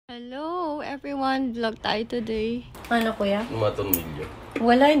Hello everyone, vlog tayo today. Ano kuya? Matong video.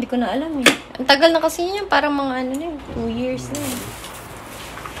 Wala, hindi ko na alam eh. Ang tagal na kasi yan, parang mga ano na 2 years na eh.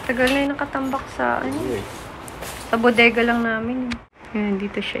 Tagal na yung nakatambak sa ano. Sa bodega lang namin eh. Ayan,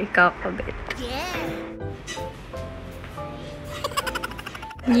 dito siya ikakabit.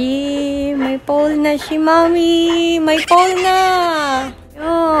 Yee, may pole na si Mami! May pole na!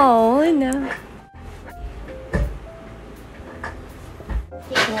 Oh, na.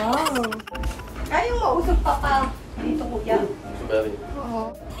 Wow! Kayong mausap pa pa. Dito kuya.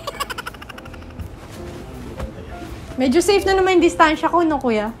 Oo. Medyo safe na naman yung distansya ko, no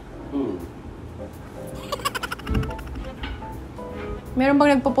kuya? Meron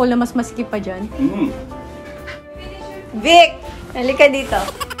bang nagpo-pole na mas masikip pa dyan? Vic! Halika dito.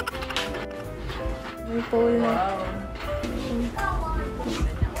 May pole na. Wow.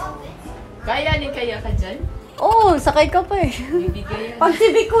 Kaya ka dyan? Oo, sakay ka pa eh. Pag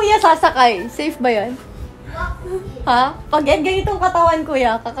si Vic kuya sasakay, safe ba yan? Ha? Pag yan ganitong katawan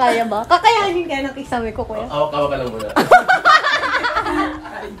kuya, kakaya ba? Kakayanin kaya nakisabi ko kuya. Awak-awak ka lang muna.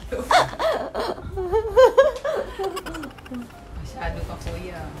 Masyado ka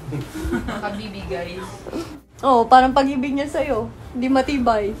kuya. Nakabibigay. Oo, parang pag-ibig niya sa'yo. Hindi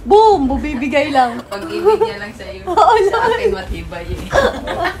matibay. Boom! Bubibigay lang. Pag-ibig niya lang sa'yo. Oo, Sa akin matibay eh.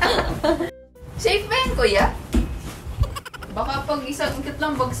 Safe ba yan kuya? Baka pag isang ikot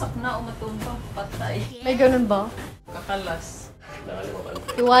lang bagsak na o matumba, patay. May ganun ba? Kakalas.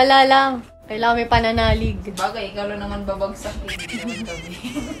 Tiwala lang. Kailangan may pananalig. Bagay, ikaw lang naman babagsak. Hindi naman kami.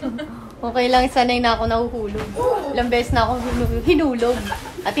 Okay lang, sanay na ako nahuhulog. Ilang beses na ako hinulog.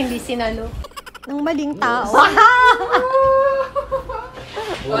 At hindi sinalo. Ng maling tao.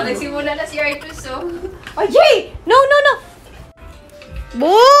 O, nagsimula na si Artus, oh. Oh, Jay! No, no, no!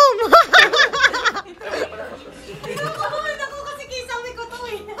 Boom! Kinakabahan ako kasi kisami ko to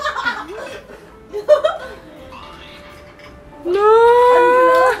eh. No!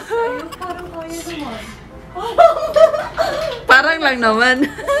 Ayun, parang kaya naman. Parang lang naman.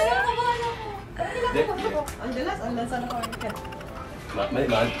 Kinakabahan ako. Ang dalas na ako.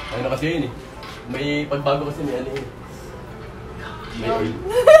 Ano kasi yun eh. May pagbago kasi may ano yun. May oil.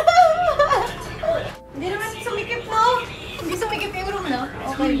 Hindi naman sumikip no? Hindi sumikip yung room no?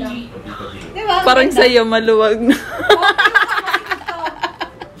 Okay lang. Diba? Parang sa'yo maluwag na.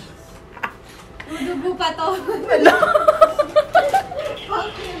 Dudugo pa to.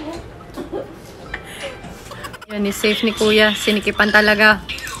 Yan, is safe ni kuya. Sinikipan talaga.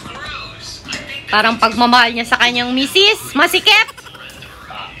 Parang pagmamahal niya sa kanyang misis. Masikip!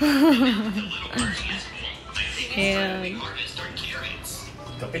 Ayan.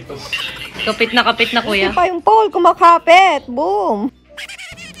 Kapit na kuya. Pa yung pole, kumakapit. Boom!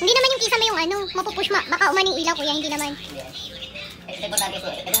 Hindi naman yung kisame yung ano, mapupush baka umaning ilaw kuya, hindi naman.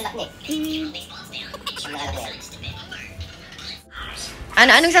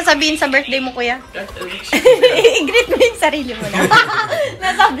 Anong sasabihin sa birthday mo kuya? I-greet mo yung sarili mo na.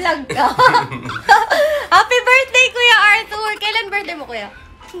 Nasa vlog ka. Happy birthday kuya Arthur! Kailan birthday mo kuya?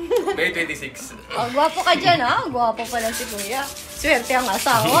 May 26. Oh, gwapo ka dyan ha. Gwapo pala si kuya. Swerte ang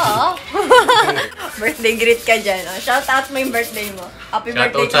asawa ha. Birthday greet ka dyan. Oh. Shout out mo yung birthday mo. Happy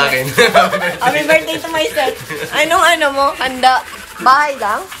birthday to sa akin. Happy birthday to myself. Anong ano mo? Handa? Bahay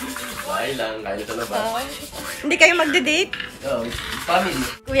lang? Bahay lang. Kaya sa labas. Hindi kayo magde-date? Oo. Family.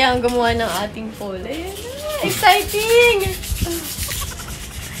 Kuya ang gumawa ng ating poll. Ayan na. Exciting!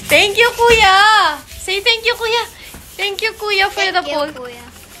 Thank you kuya! Say thank you kuya! Thank you kuya for the poll. Kuya.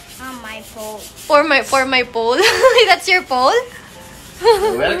 My pole. For my poll? That's your poll?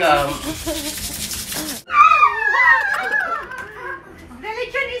 Welcome. The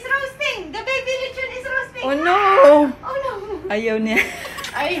lechon is roasting! The baby lechon is roasting! Oh no! Oh no! Ayaw niya.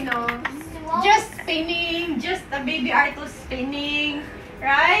 I know. Just spinning. Just the baby Arthur spinning.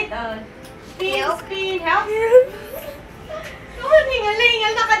 Right? Spin. Help. Oh, hingal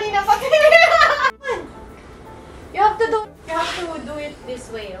na kanina pa. You have to do it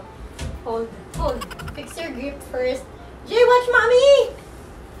this way. Oh. Hold. Fix your grip first. Jay, watch mommy!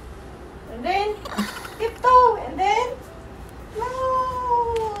 And then, tiptoe. And then,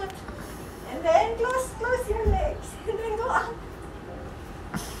 float. And then, close your legs. And then, go up.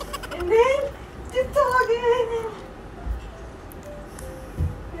 And then, tiptoe again.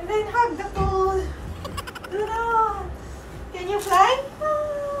 And then, hug the pole. Do that. Can you fly?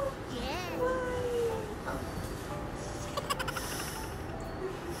 Yeah.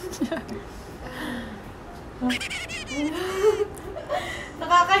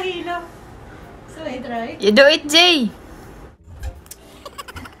 Nakakahilo. So, I try. You do it, Jay!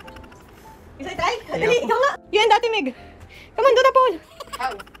 Is I try? Dali, ikaw nga. You and Dati Meg. Come on, do the pole.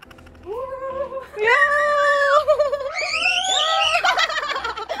 How?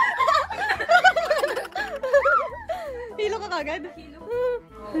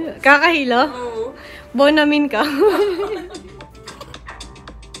 Kakahilo? Oo. Bonamin ka.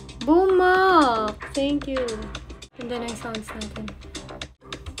 Bumak! Thank you. Ganda na yung sounds natin.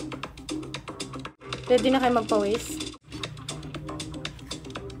 Ready na kayo magpawis?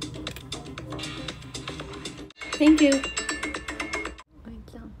 Thank you. Wait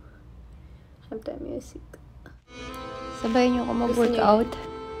lang. Have time music. Sabayan niyo ako mag-workout.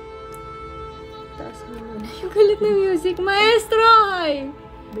 Taas mo muna yung galit na music. Maestro!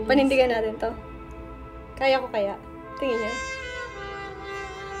 Panindigan natin to. Kaya ko kaya. Tingin niyo.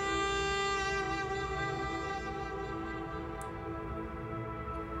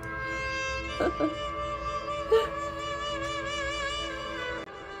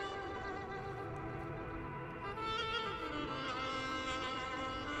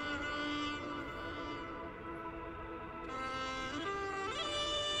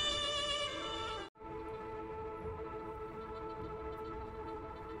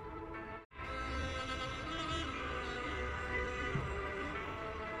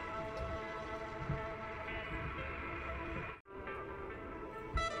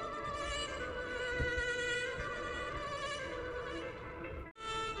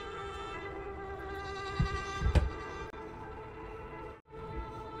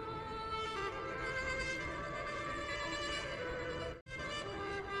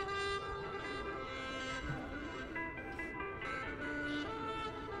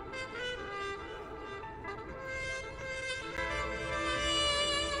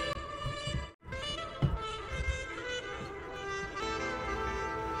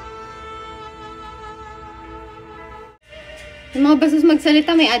 Yung mga bastos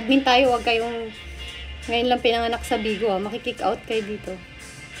magsalita, may admin tayo. Huwag kayong ngayon lang pinanganak sa Bigo. Makikick out kayo dito.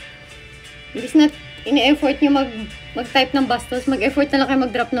 Imbis na ini-effort nyo mag-type ng bastos, mag-effort na lang kayo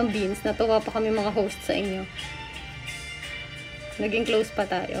mag-drop ng beans. Natuwa pa kami mga host sa inyo. Naging close pa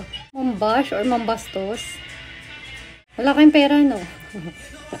tayo. Mambash or mambastos? Wala kayong pera, no?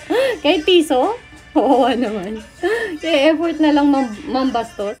 Kahit piso? Oo naman. Kaya effort na lang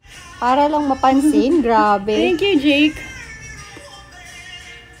mambastos. Para lang mapansin. Grabe. Thank you, Jake.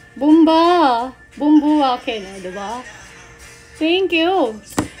 Bumba! Bumbu akin, diba? Thank you!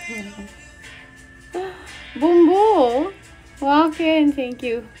 Bumbu! Wakin, thank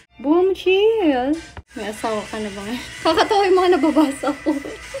you. Boom, chill! May asawa ka na ba ngayon? Kakatawa yung mga nababasa ko.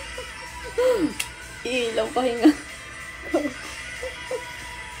 Ilang pahinga.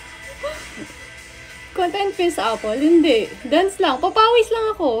 Content piece apple? Hindi. Dance lang. Papawis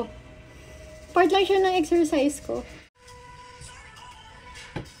lang ako. Part lang siya ng exercise ko.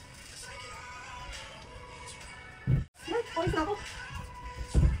 Pawis na ako.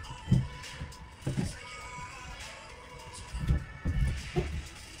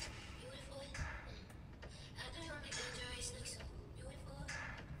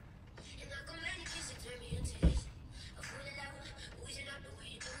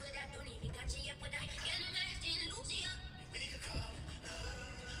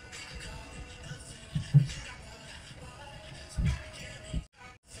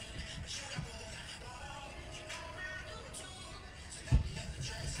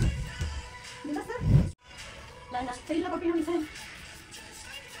 Sa'yo na pa pinamisan.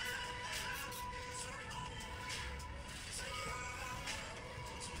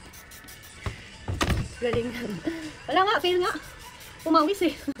 Galing. Wala nga, fail nga. Pumawis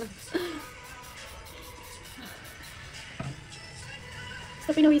eh.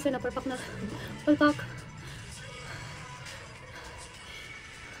 Basta pinawisan na, perfect na. Perfect.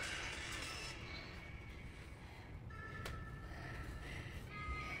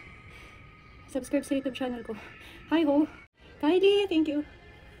 Subscribe sa YouTube channel ko. Hi ho! Kylie, thank you.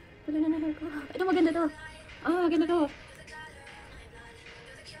 Wala na hair ko. Ito maganda to. Ah, maganda to.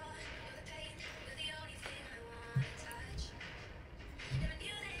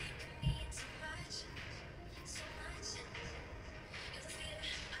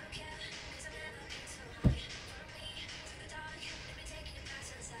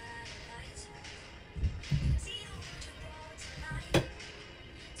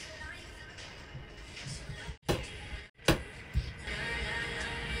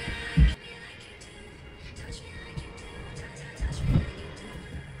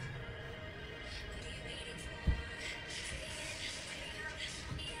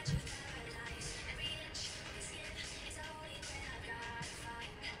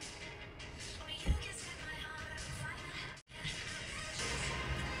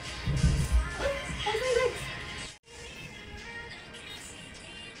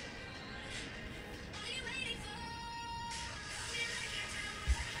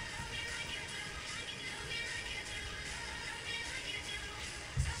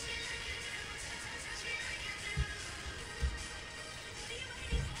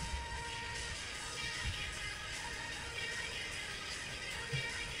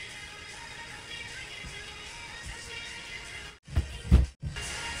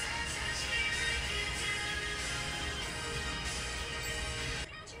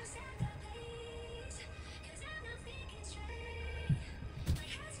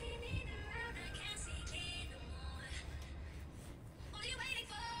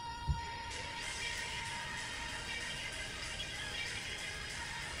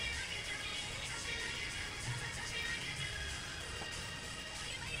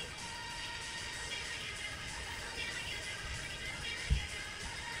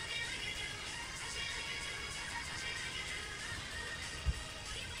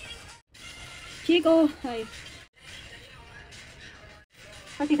 Chico. Hi.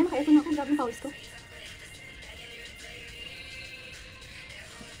 Pati na, naka-aircon ako. Grabe yung pawis ko.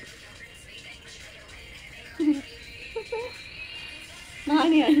 Mga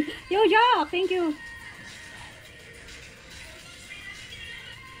ano yan? Yo, Jack! Thank you!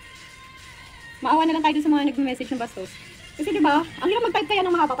 Maawa na lang tayo dun sa mga nag-message ng bastos. Kasi diba, ang hirap mag-type kaya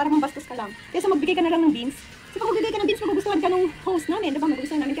ng mahaba para mambastos ka lang. Kaya sa magbigay ka na lang ng beans. Kasi pag magbigay ka ng beans, magugustuhan ka ng host namin. Diba,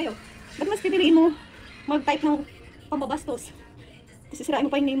 magugustuhan namin kayo. Ba't mas pipiliin mo mag-type ng pambabastos? Kasi sirain mo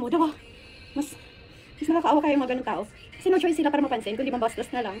pa yung name mo, diba? Mas nakakaawa kayo mga ganun tao. Kasi no choice sila para mapansin, kundi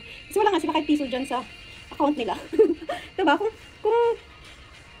mambastos na lang. Kasi wala nga sila kahit piso dyan sa account nila. Diba? Kung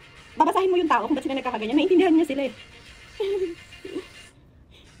babasahin mo yung tao kung ba't sila nagkakaganyan, naiintindihan niya sila eh.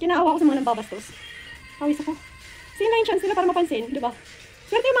 Kinaawa ko sa mga nambabastos. Pawis ako. Kasi na yung chance nila para mapansin, diba?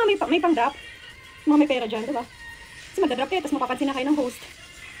 Swerte yung mga may pang-drop. Mga may pera dyan, diba? Kasi magda-drop kayo, tapos mapapansin na kayo ng host.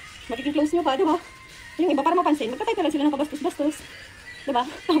 Magiging close nyo pa, diba? Yung iba para mapansin, magta-type lang sila ng pabastos-bastos. Diba?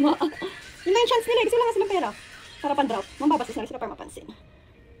 Tama. Yun na yung chance nila, kasi wala nga silang pera. Para pang-drop. Mambabastos na sila para mapansin.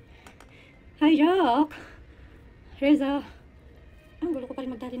 Hi, Jack! Reza. Ang gulo ko pa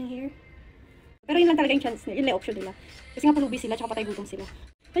rin magdali ng hair. Pero yun lang talaga yung chance nila, yung option nila. Kasi nga palubi sila, tsaka patay gutom sila.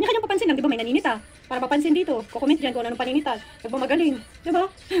 Kanya-kanyang papansin lang, di ba? May naninita. Para mapansin dito. Kukomment dyan kung anong paninitan. Nagmamagaling. Di ba?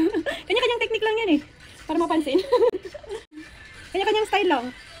 Kanya-kanyang technique lang yan eh. Para mapansin. Kanya-kanyang style lang.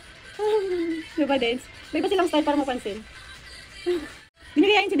 Di ba, Dance? May iba silang style para mapansin.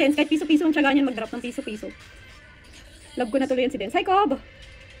 Binigyan si Dance, kahit piso-piso ang tiyaga niyan mag-drop ng piso-piso. Love ko na tuloy yan si Dance. Hi, Cobb!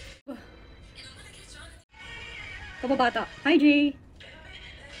 Kababata. Hi, Jay!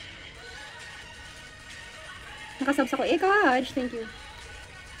 Nakasubs ako. Kaj! Thank you.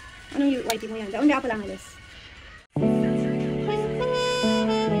 Anong YT mo yan? Only myappleangelesempress.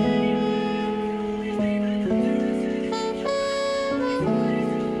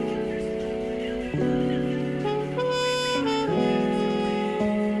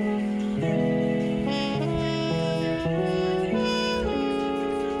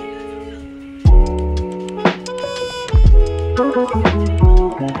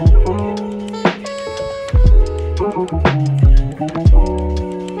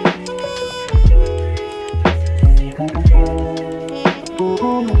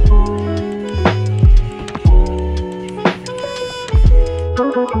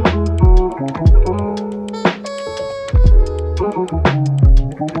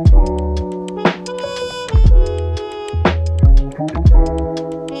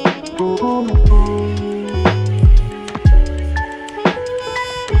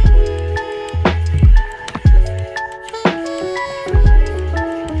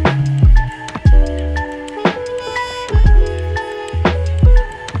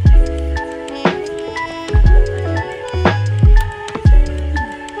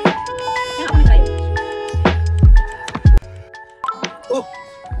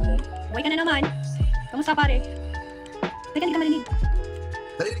 Buhay ka na naman. Kamusta pare? Teka, hindi ka marinig.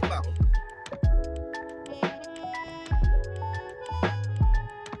 Narinig ba ako?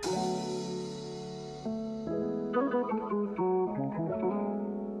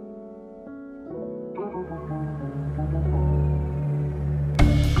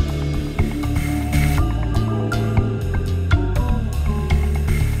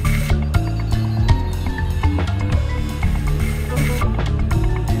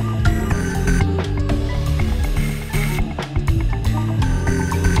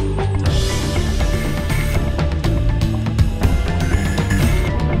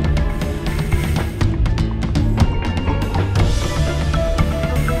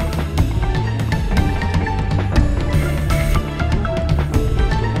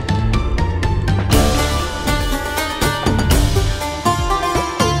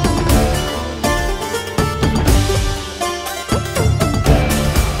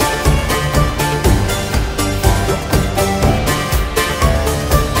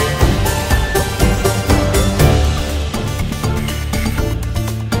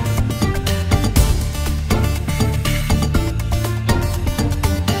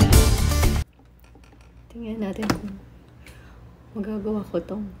 Tingnan natin kung magagawa ko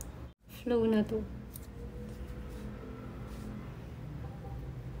tong flow na to.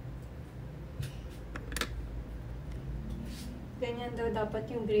 Ganyan daw dapat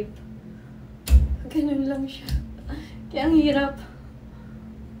yung grip. Ganun lang siya. Kaya ang hirap.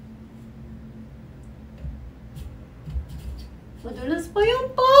 Madulas pa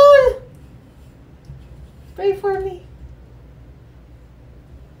yung Paul! Pray for me.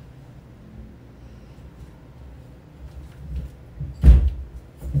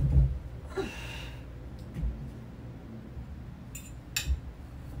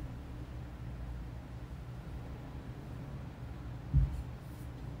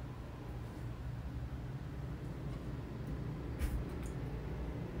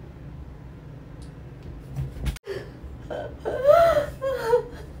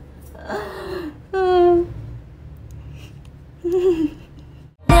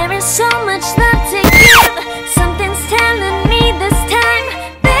 There is so much love to give. Something's telling me this time.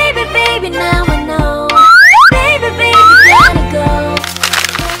 Baby, baby, now I know. Baby, baby, gotta go.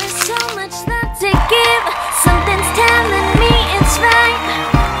 There is so much love to give. Something's telling me it's right.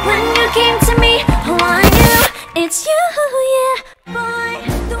 When you came to me, I want you. It's you.